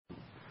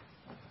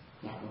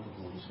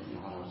وصلى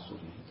على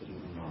رسوله الكريم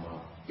أما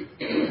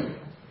بعد.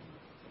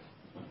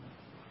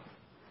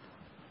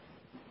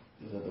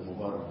 These are the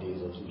Mubarak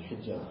days of Dhul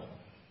Hijjah.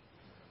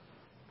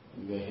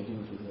 We are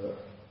heading to the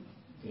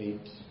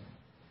great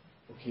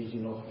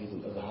occasion of Eid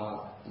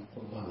al-Adha and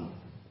Qurbani.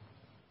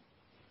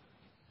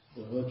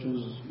 The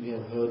virtues we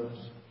have heard,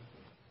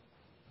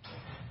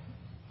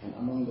 and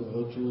among the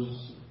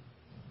virtues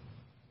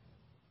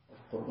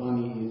of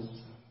Qurbani is,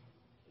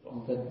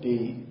 on that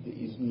day there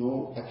is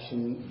no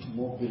action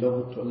more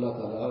beloved to Allah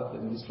Ta'ala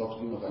than the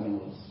slaughtering of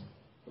animals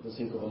for the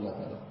sake of Allah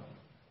Ta'ala.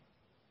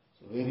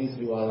 So various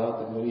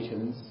riwayat and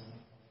narrations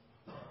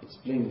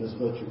explain this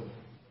virtue.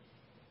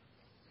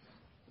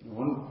 In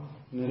one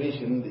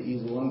narration there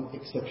is one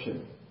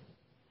exception,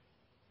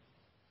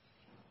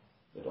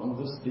 that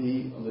on this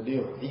day, on the day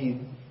of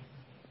Eid,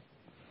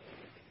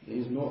 there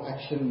is no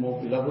action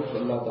more beloved to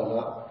Allah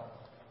Ta'ala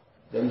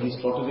than the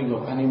slaughtering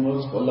of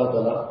animals for Allah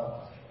Ta'ala.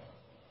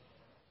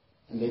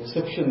 And the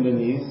exception then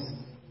is,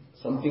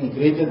 something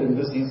greater than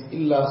this is,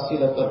 illa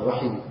silat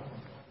ar-rahim,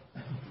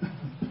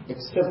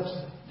 except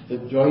the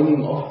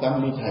joining of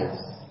family ties.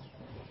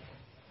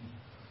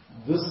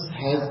 This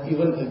has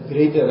even a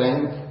greater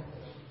rank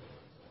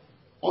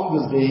on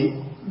this day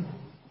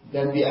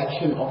than the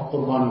action of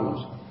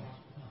Qurbani.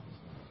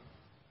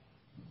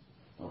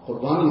 Now,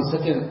 Qurbani is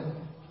such an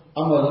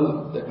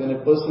amal that when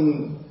a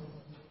person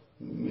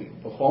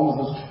performs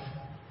this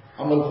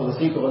amal for the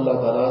sake of Allah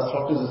Ta'ala,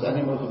 slaughters this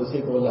animal for the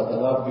sake of Allah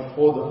Ta'ala,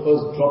 before the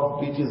first drop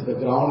reaches the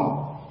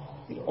ground,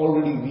 it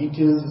already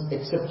reaches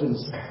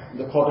acceptance in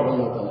the court of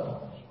Allah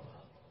Ta'ala.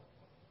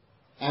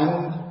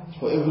 And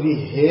for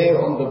every hair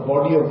on the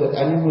body of that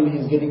animal, he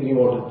is getting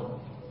rewarded.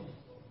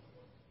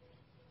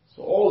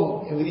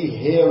 So every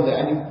hair on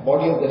the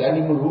body of that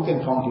animal, who can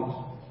count it?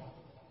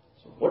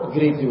 So what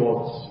great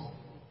rewards.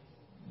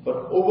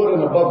 But over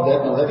and above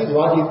that, now that is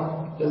wajib.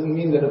 Doesn't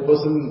mean that a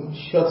person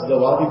shuts the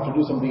wajib to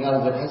do something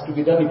else. That has to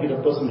be done. If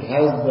a person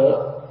has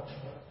the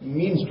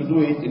means to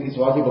do it, then it's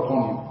wajib upon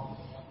him.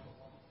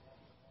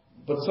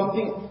 But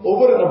something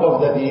over and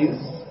above that is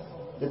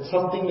that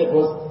something that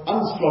was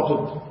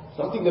unslaughtered,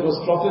 something that was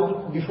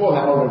slaughtered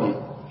beforehand already,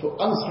 to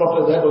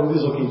unslaughter that on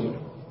this occasion.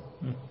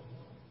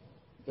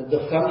 That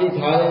the family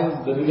ties,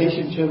 the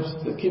relationships,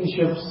 the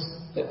kinships,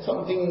 that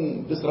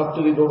something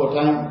disrupted it over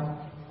time.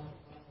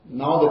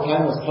 Now the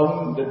time has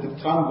come that it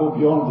can't go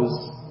beyond this.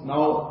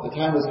 Now the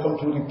time has come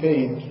to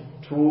repay it,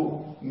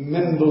 to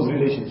mend those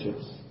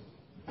relationships.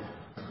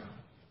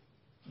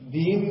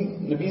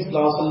 Deen, Nabi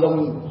Sallallahu Alaihi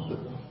Wasallam,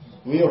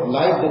 the way of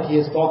life that he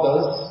has taught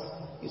us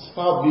is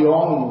far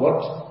beyond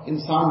what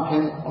insan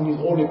can on his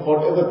own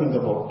accord ever think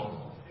about.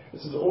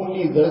 This is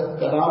only the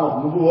kalam of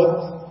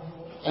nubuwwat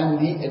and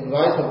the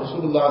advice of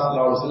Rasulullah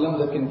Sallallahu Alaihi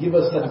Wasallam that can give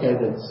us such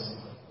guidance.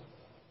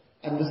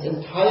 And this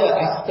entire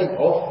aspect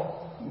of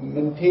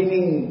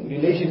maintaining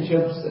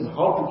relationships and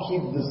how to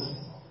keep this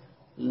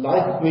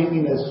life going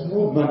in a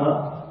smooth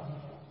manner,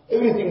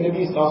 everything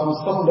Nabi Sallallahu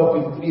Alaihi Wasallam summed up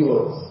in 3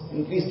 words,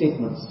 in 3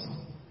 statements.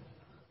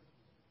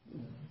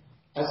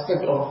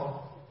 Aspect of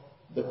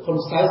the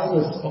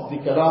conciseness of the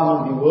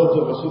kalam and the words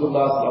of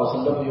Rasulullah Sallallahu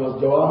Alaihi Wasallam, he was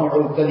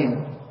jawami'ul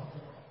kalim,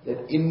 that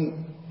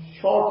in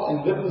short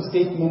and little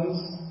statements,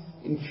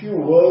 in few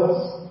words,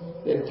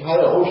 the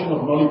entire ocean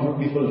of knowledge would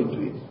be filled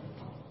into it.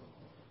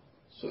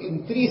 So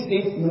in 3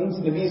 statements,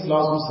 Nabi Sallallahu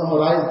Alaihi Wasallam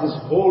summarized this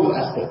whole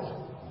aspect.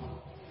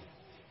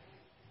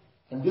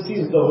 And this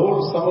is the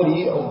whole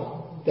summary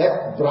of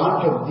that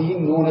branch of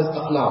deen known as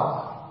akhlaq.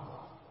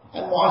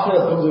 And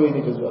mu'asharat comes away in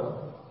it as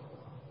well.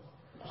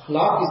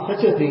 Akhlaq is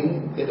such a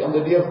thing that on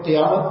the day of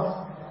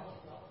Qiyamah,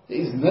 there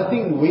is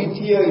nothing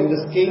weightier in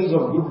the scales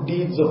of good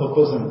deeds of a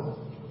person.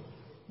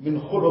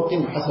 Min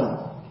khuluqin hasan.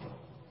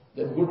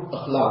 That good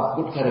akhlaq,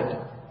 good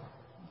character.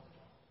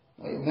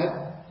 Now in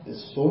that,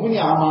 there's so many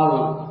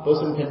amal. A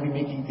person can be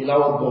making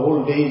tilawat the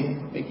whole day,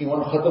 making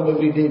one khatam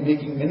every day,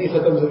 making many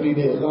khatams every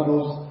day, Allah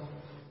knows.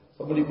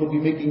 Somebody could be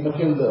making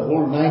nafil the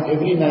whole night,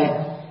 every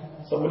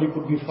night. Somebody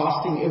could be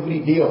fasting every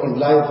day of his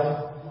life.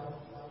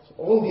 So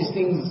all these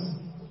things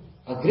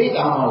are great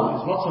amal.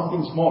 It's not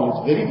something small,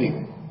 it's very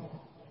big.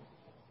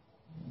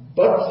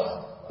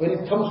 But when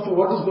it comes to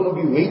what is going to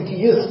be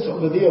weightiest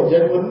on the day of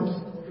judgment,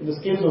 in the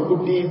scales of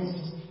good deeds,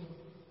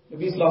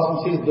 Nabi Sallallahu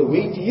Alaihi Wasallam says the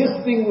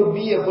weightiest thing would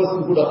be a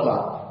person's good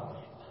akhlaq.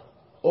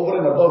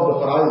 Over and above the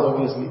faraiz,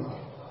 obviously,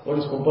 what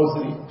is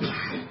compulsory.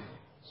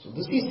 So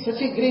this is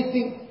such a great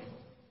thing.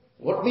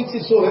 What makes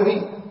it so heavy?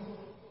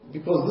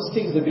 Because this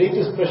takes the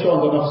greatest pressure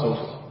on the nafs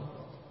also.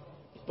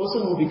 A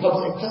person who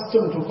becomes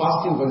accustomed to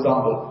fasting, for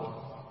example,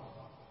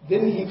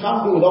 then he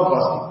can't do without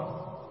fasting.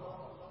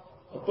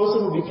 A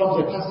person who becomes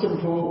accustomed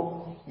to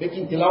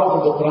making tilawat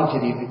of the Quran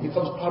Sharif, it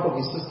becomes part of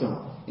his system.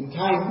 In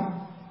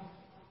time,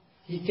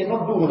 he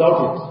cannot do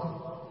without it.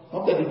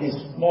 Not that it is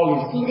small,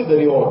 he still gets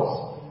the rewards.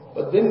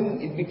 But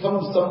then it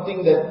becomes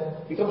something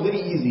that becomes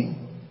very easy.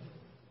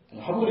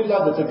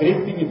 Alhamdulillah, that's a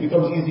great thing, it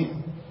becomes easy.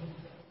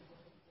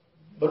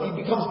 But it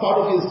becomes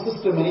part of his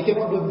system and he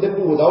cannot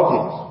do without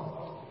it.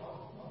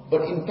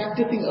 But in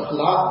practicing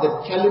akhlaq,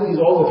 that challenge is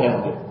all the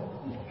time there.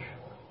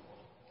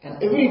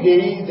 And every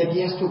day that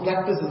he has to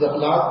practice his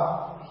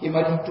akhlaq, he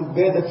might have to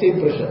bear the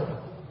same pressure.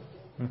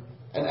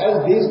 And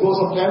as days go,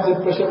 sometimes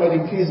that pressure might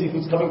increase if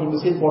it's coming from the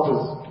same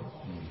quarters.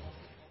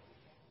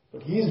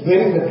 But he is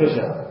bearing the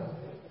pressure.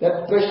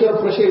 That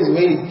pressure is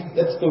weight.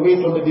 That's the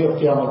weight on the day of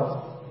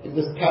Qiyamah. In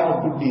the span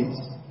of good deeds.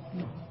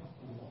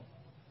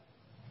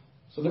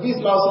 So Nabi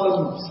Sallallahu Alaihi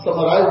Wasallam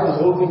summarized this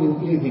whole thing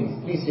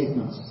in three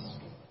statements.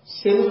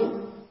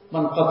 Sil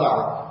man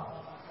qata'ak.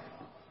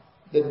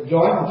 That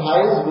join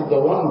ties with the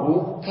one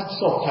who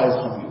cuts off ties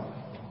from you.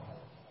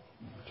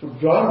 To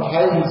join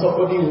ties with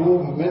somebody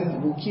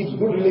who keeps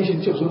good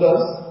relationships with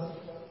us,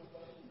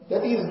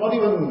 that is not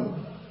even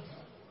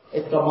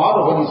a kamal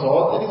of any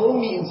sort, that is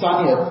only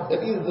insaniyat.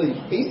 That is the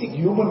basic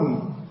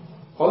human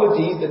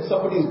quality that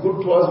somebody is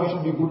good to us, we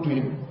should be good to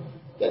him.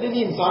 That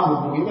any insan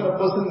would do. Even a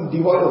person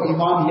devoid of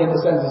iman, he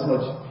understands this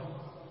much.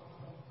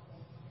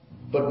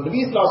 But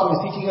Nabi Sallallahu Alaihi Wasallam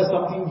is teaching us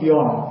something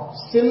beyond.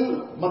 Sil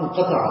man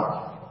qata'ak.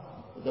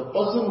 The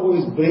person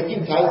who is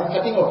breaking ties,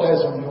 cutting off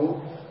ties from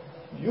you,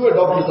 you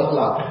adopt his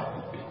akhlaq.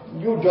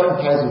 You join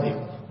ties with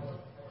him.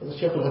 As the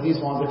Shaykh al-Hadith,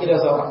 Muhammad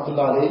Zakariya Sahib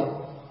Rahmatullah Alayhi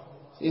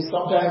says,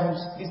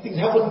 sometimes these things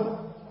happen.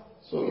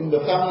 So in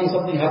the family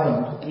something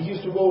happened, and he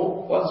used to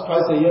go once,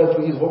 twice a year to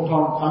his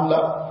hometown,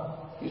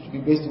 Kandla. He used to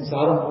be based in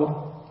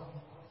Saharanpur.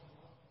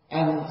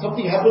 And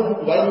something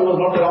happened while he was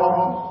not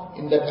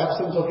around, in that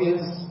absence of his.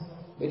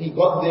 When he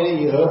got there,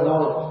 he heard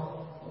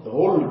now the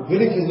whole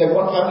village is like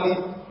one family,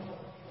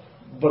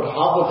 but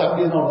half the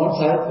family is on one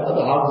side, the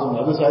other half is on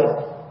the other side.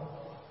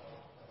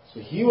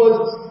 So he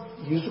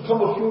used to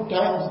come a few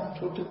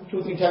times, two,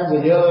 3 times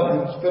a year,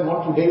 and spend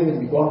 1-2 days and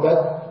be gone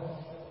back.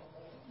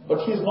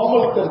 But his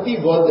normal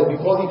tertib was that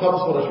because he comes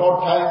for a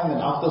short time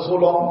and after so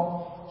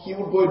long, he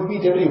would go and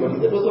meet everybody.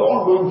 That was the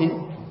ongoing thing.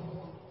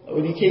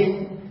 When he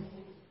came,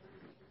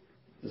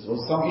 this was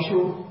some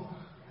issue.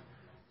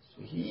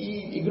 So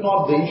he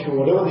ignored the issue,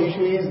 whatever the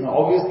issue is. Now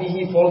obviously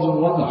he falls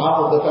on one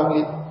half of the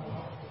family.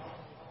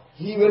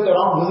 He went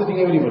around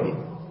visiting everybody.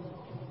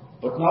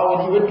 But now when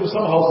he went to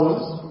some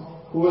houses,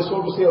 who were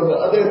so to say on the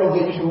other end of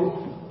the issue,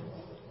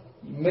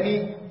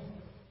 many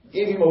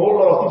gave him a whole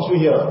lot of things to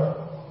hear.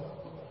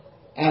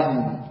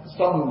 And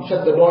some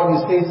shut the door in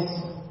his face.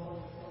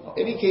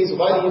 In any case,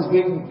 while he is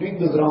doing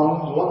the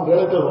rounds, one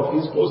relative of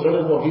his, close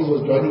relative of his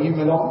was joining him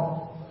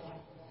along.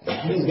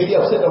 He is very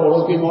upset about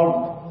what's going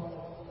on.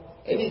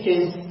 In any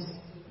case,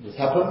 this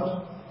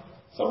happened.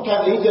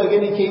 Sometime later,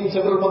 again he came,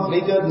 several months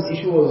later, this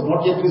issue was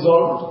not yet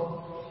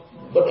resolved.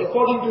 But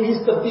according to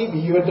his tartib,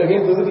 he went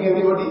again visiting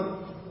everybody.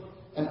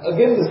 And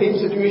again the same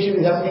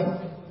situation is happening.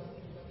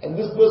 And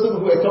this person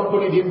who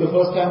accompanied him the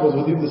first time was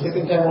with him the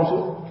second time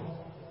also.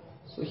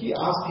 So he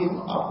asked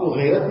him, Aapko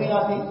ghairat nahi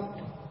aati?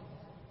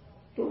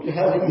 Don't you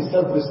have any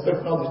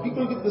self-respect now? These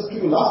people did this to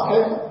you last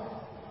time,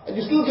 and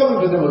you're still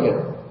coming to them again.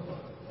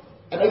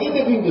 And again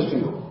they're doing this to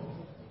you.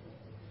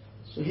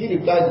 So he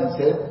replied and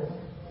said,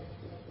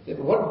 that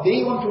what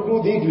they want to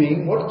do, they're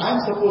doing. What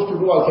I'm supposed to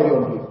do, I'll carry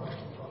on doing.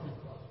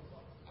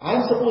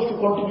 I'm supposed to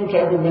continue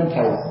trying to mend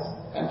ties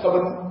and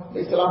come and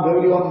make salam to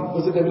everyone,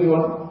 visit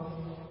everyone.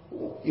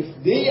 If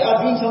they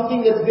are doing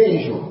something, that's their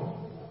issue.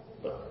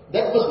 But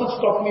that does not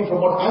stop me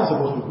from what I'm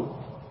supposed to do.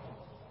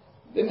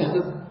 Then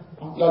Hazrat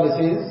Abdullah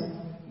says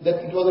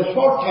that it was a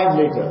short time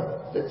later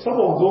that some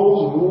of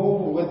those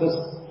who were the,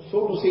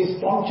 so to say,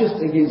 staunchest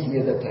against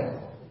me at that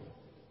time,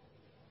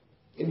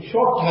 in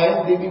short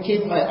time they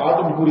became my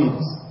ardent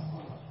murids.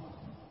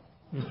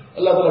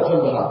 Allah Ta'ala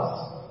turned the hearts.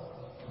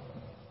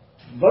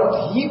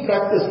 But he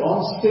practiced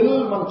on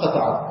sil man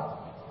qata'ak.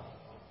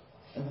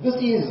 And this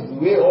is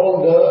where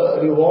all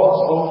the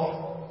rewards of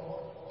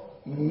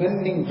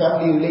mending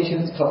family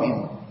relations come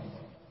in.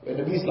 When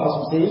Nabi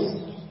Sallallahu Alaihi Wasallam says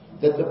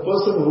that the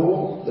person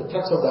who, the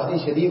text of the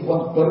Hadith Sharif,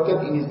 wants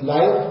barakat in his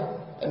life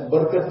and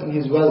barakat in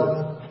his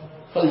wealth,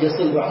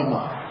 فَلْيَصِلْ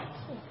رَحِمَهُ.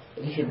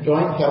 He should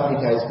join family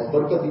ties for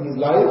barakat in his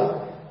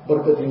life,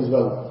 barakat in his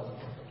wealth.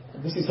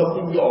 And this is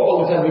something we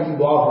all the time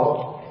making dua for.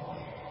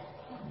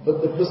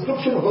 But the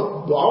prescription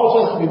of dua also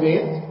has to be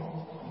made.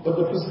 But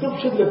the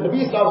prescription that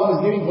Nabi Sallallahu Alaihi Wasallam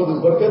is giving for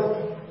this barakat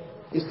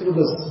is through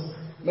this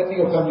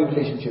mending of family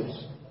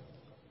relationships.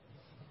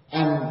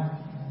 And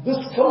this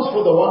comes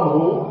for the one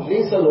who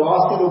لَيْسَ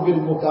الْوَاصِلُ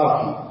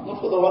بِالْمُكَافِي, not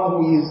for the one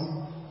who is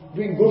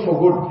doing good for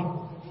good.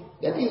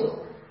 That is,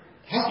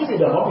 has to be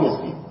done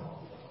obviously.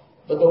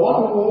 But the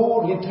one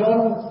who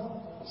returns,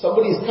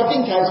 somebody is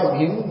cutting ties from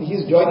him, he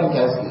is joining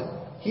ties here.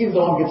 He is the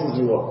one who gets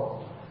his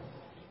reward.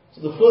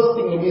 So the first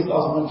thing Nabi Sallallahu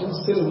Alaihi Wasallam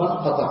mentions, still man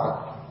qata'ak.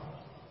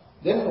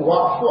 Then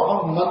wa'fu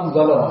an man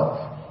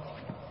zalamak.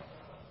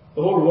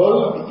 The whole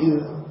world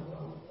is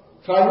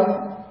crying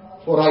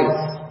for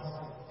rights.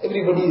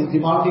 Everybody is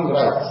demanding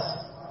rights.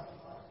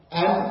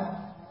 And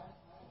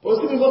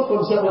person is not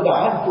concerned whether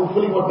I am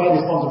fulfilling what my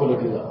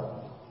responsibilities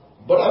are.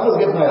 But I must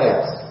get my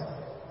rights.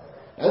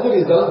 As a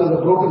result, there is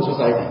a broken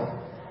society.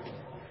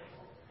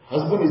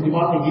 Husband is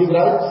demanding his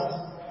rights,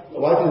 the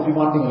wife is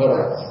demanding her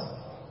rights.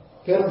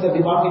 Parents are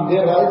demanding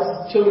their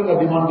rights, children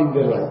are demanding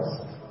their rights.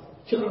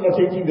 Children are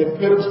taking their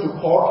parents to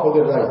court for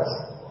their rights.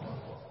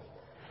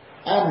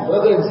 and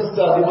brother and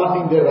sister are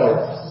demanding their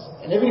rights,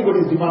 and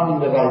everybody is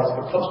demanding their rights.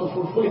 When it comes to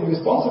fulfilling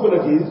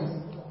responsibilities,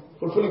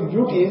 fulfilling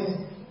duties,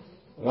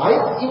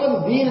 rights,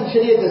 even Deen and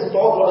Sharia has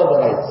taught what are the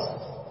rights.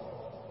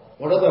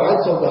 What are the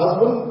rights of the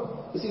husband?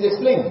 This is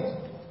explained.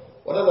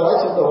 What are the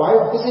rights of the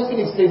wife? This has been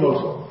explained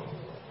also.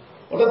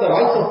 What are the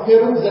rights of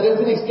parents? That has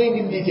been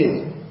explained in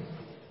detail.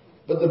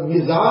 But the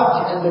mizaj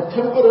and the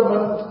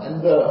temperament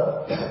and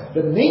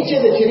the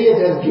nature that Sharia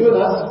has given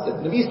us,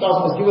 that Nabi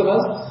Sallallahu has given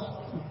us,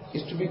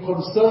 is to be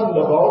concerned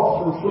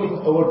about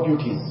fulfilling our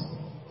duties.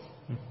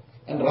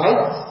 And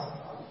rights,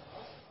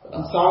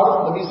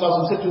 Ansar, Nabi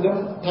Sallallahu said to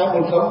them, time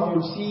will come,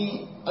 you'll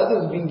see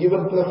others being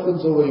given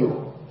preference over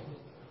you.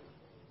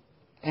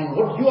 And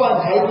what you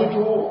are entitled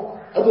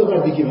to, others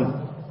might be given.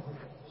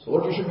 So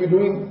what you should be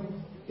doing,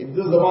 in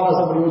this zamana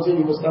somebody will say,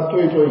 you must start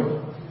toy-toying.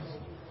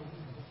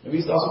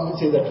 Nabi Sallallahu did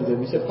say that to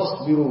them. He said,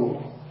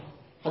 فَاصْبِرُوا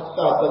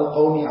حَتَّى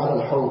تَلْقَوْنِي عَلَى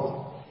الْحَوْضِ.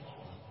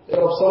 They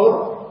are of sabr,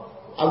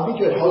 I'll meet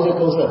you at Hawz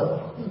al-Kawthar.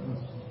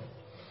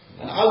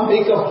 And I'll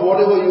make up for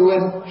whatever you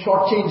went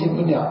shortchange in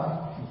dunya.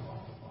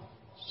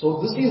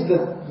 So this is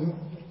the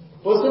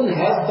person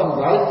has some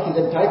rights, he's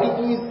entitled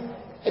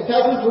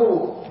to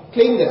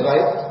claim that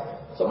right.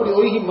 Somebody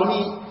owing him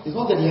money, it's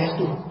not that he has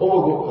to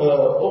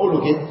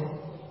overlook it.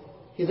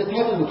 He's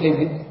entitled to claim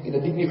it in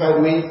a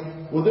dignified way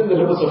within the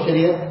limits of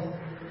Sharia.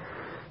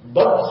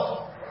 But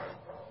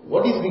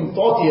what is being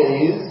taught here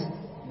is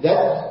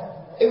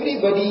that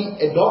everybody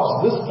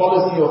adopts this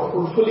policy of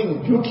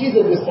fulfilling duties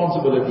and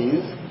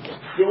responsibilities.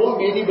 There won't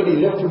be anybody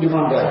left to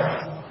demand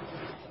rights.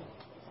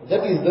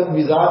 That is the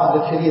mizaj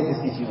that Sharia is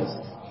teaching us.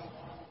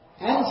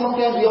 And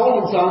sometimes we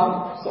all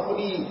insan,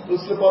 somebody will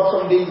slip up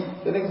someday,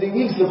 the next day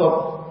we'll slip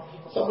up.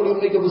 Somebody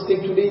will make a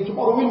mistake today,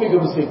 tomorrow we'll make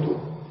a mistake too.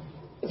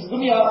 It's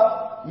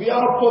dunya, we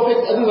are not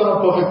perfect, others are not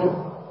perfect too.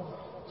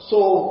 So,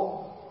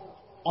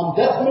 on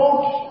that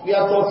note, we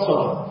are taught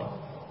sabr.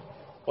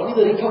 Only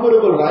the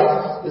recoverable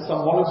rights, there's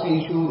some monetary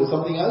issue, there's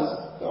something else.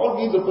 All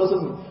means the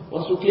person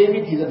wants to claim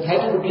it, he's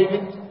entitled to claim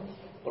it.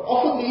 But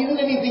often there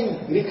isn't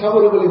anything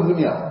recoverable in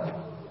dunya.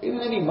 There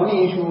isn't any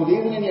money issue,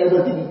 there isn't any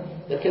other thing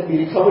that can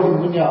be recovered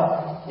in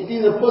dunya. It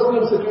is a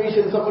personal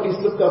situation, somebody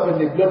slipped up and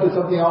they blurted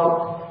something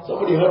out,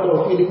 somebody hurt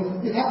our feelings.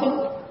 This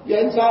happened. We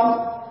are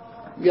insan.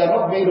 We are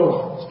not made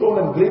of stone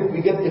and brick,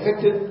 we get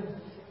affected.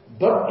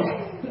 But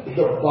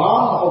the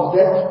balm of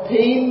that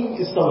pain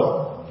is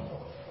sabr.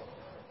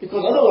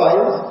 Because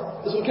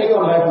otherwise, this will carry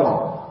on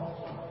lifelong.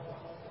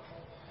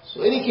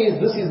 So in any case,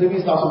 this is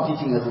Nabi Sallallahu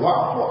teaching us.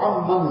 وَعْفُ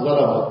عَمَّنْ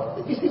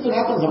ظَلَمَكَ. These things will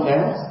happen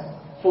sometimes.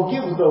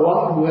 Forgive the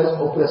one who has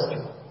oppressed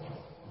you.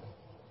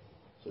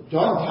 So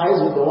join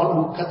ties with the one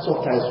who cuts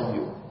off ties from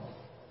you.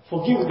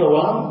 Forgive the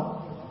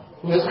one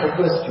who has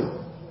oppressed you.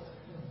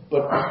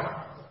 But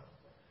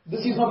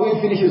this is not where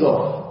it finishes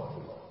off.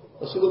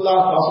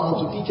 Rasulullah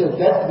wants to teach us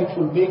that which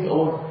will make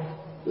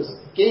the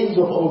scales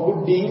of our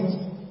good deeds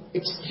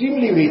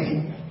extremely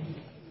weighty.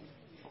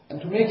 And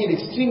to make it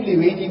extremely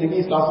weighty,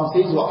 Nabi Sallallahu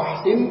says,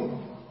 وَأَحْسِنْ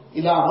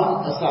إِلَىٰ مَنْ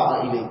أَسَاءَ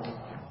إِلَيْكَ.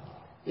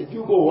 That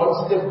you go one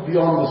step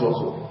beyond this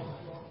also.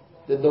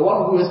 That the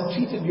one who has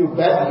treated you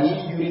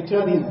badly, you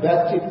return his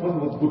bad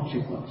treatment with good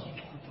treatment.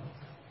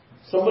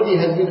 Somebody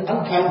has been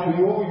unkind to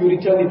you, you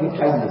return it with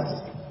kindness.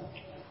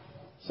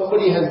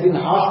 Somebody has been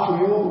harsh to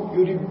you,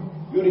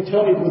 you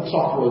return it with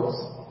soft words,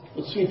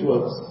 with sweet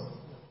words.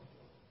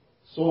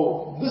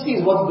 So this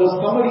is what the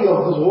summary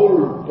of this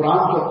whole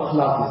branch of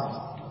akhlaq is.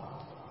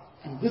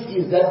 And this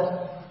is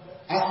that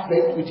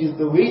aspect which is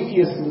the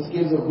weightiest in the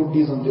scales of good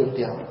deeds on the day of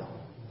Qiyamah.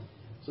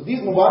 So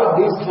these Mubarak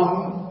days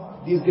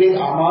come, these great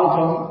a'mal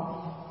come.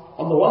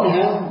 On the one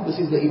hand, this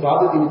is the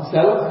ibadat in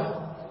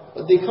itself,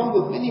 but they come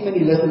with many,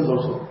 many lessons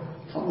also.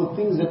 Come with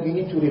things that we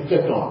need to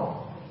reflect on.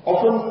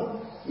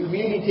 Often, we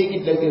merely take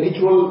it like a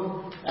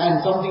ritual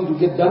and something to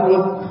get done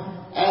with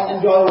and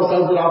enjoy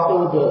ourselves thereafter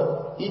with the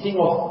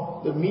eating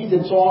of the meat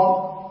and so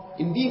on.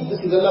 Indeed, this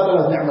is Allah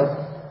Ta'ala's ni'mat.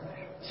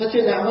 Such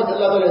a ni'mat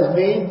Allah Ta'ala has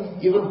made,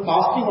 even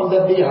fasting on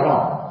that day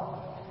haram.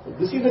 But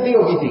this is the day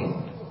of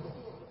eating.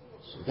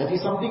 So that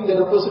is something that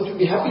a person should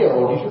be happy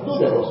about. He should do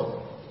that also.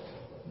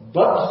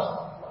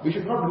 But we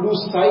should not lose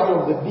sight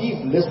of the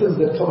deep lessons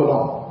that come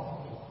along.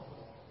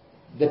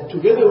 That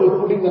together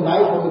with putting the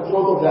knife on the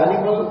throat of the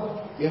animal,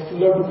 we have to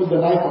learn to put the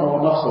knife on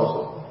our nafs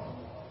also.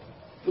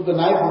 Put the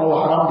knife on our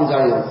haram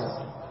desires.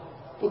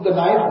 Put the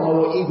knife on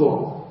our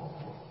ego.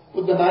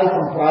 Put the knife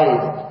on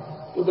pride.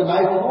 Put the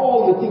knife on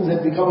all the things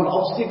that become an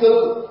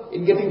obstacle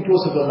in getting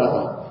closer to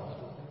Allah.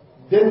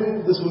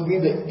 Then this will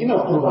be the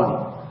inner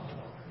qurbani.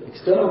 The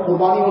external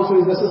qurbani also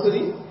is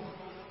necessary,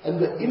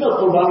 and the inner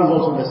qurbani is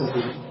also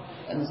necessary.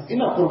 And this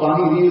inner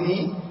qurbani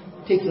really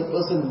takes a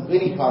person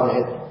very far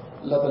ahead.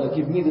 Allah Ta'ala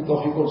give me the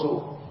tawfiq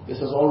also.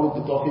 This is all with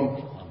the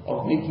tawfiq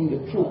of making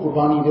the true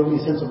qurbani in every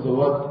sense of the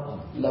word.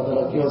 Allah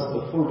Ta'ala give us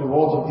the full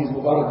rewards of these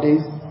Mubarak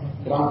days.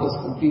 Grant us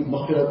complete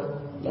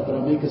maghfirat. Allah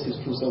Ta'ala make us His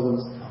true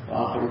servants.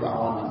 وآخر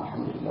دعوانا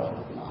الحمد لله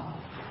رب العالمين.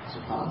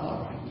 سبحان الله.